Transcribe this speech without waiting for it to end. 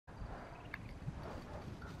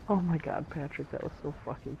Oh my god, Patrick, that was so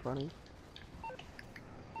fucking funny.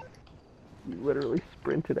 You literally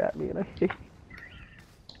sprinted at me and I hit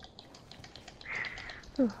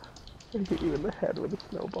you. I hit you in the head with a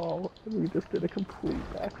snowball and you just did a complete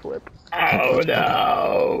backflip. Oh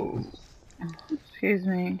no! Excuse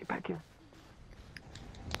me. Get back here.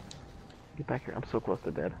 Get back here, I'm so close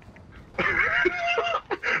to dead.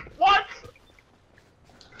 What?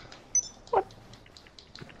 What?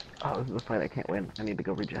 Oh, this is a fight I can't win. I need to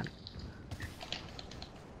go regen.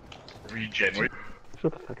 Regen.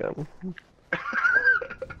 Shut the fuck up.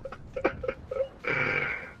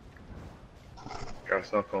 Got a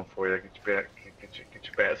snow cone for you. Get your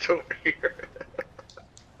bats over here.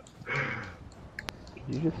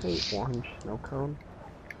 Did you just say orange snow cone?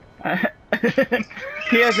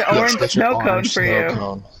 He has an orange snow cone for you.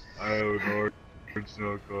 Oh, an orange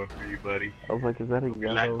snow cone for you, buddy. I was like, is that a Like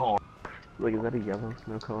yellow? orange. Like, is that a yellow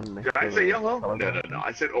snow cone? Did I say yellow? No.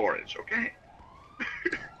 I said orange. Okay.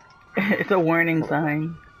 It's a warning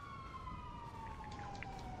sign.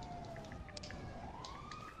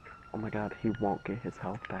 Oh my god, he won't get his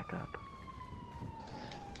health back up.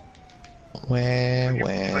 Like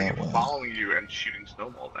I'm following you and shooting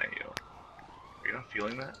snowballs at you. Are you not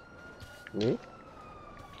feeling that? Me?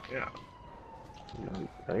 Yeah.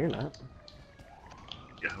 No, you're not.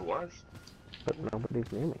 Yeah, who was? But nobody's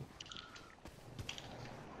near me.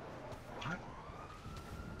 What?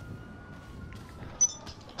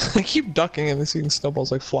 I keep ducking and seeing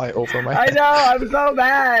snowballs like fly over my head. I know, I'm so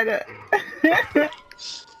mad.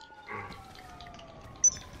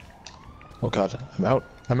 Oh god, I'm out.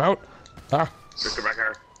 I'm out. Ah. Mr.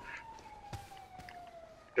 Becker.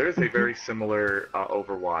 There's a very similar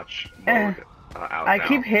Overwatch mode out I now.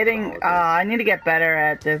 keep hitting, I need to get better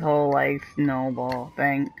at this whole, like, snowball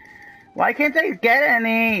thing. Why can't I get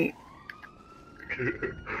any?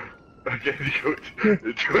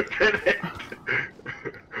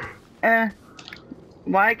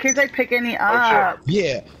 Why can't I pick any up?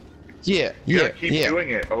 Yeah. Yeah. You Yeah. gotta keep yeah. doing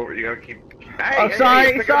it over. You gotta keep. Hey, I'm hey,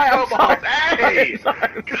 sorry, pick sorry, up I'm snowballs. sorry. Hey!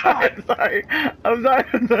 I'm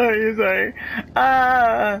sorry.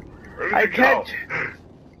 Where I did you go? can't.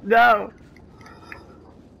 No.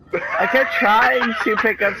 I kept trying to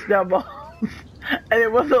pick up snowballs, and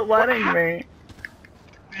it wasn't letting me.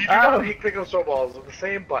 You do not pick up snowballs with the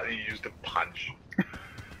same button you used to punch.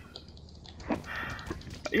 Yeah.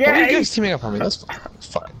 Why are you Yeah, guys teaming up on me? That's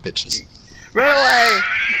fucking bitches. run away.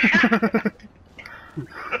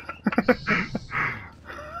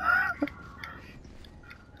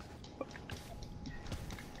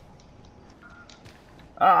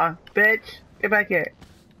 Aw, bitch, get back here.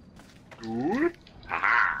 Dude.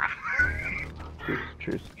 Ah.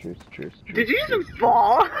 Cheers. Did you just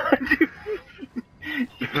fall?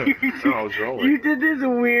 No, I was rolling. You did this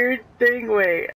weird thing. Wait,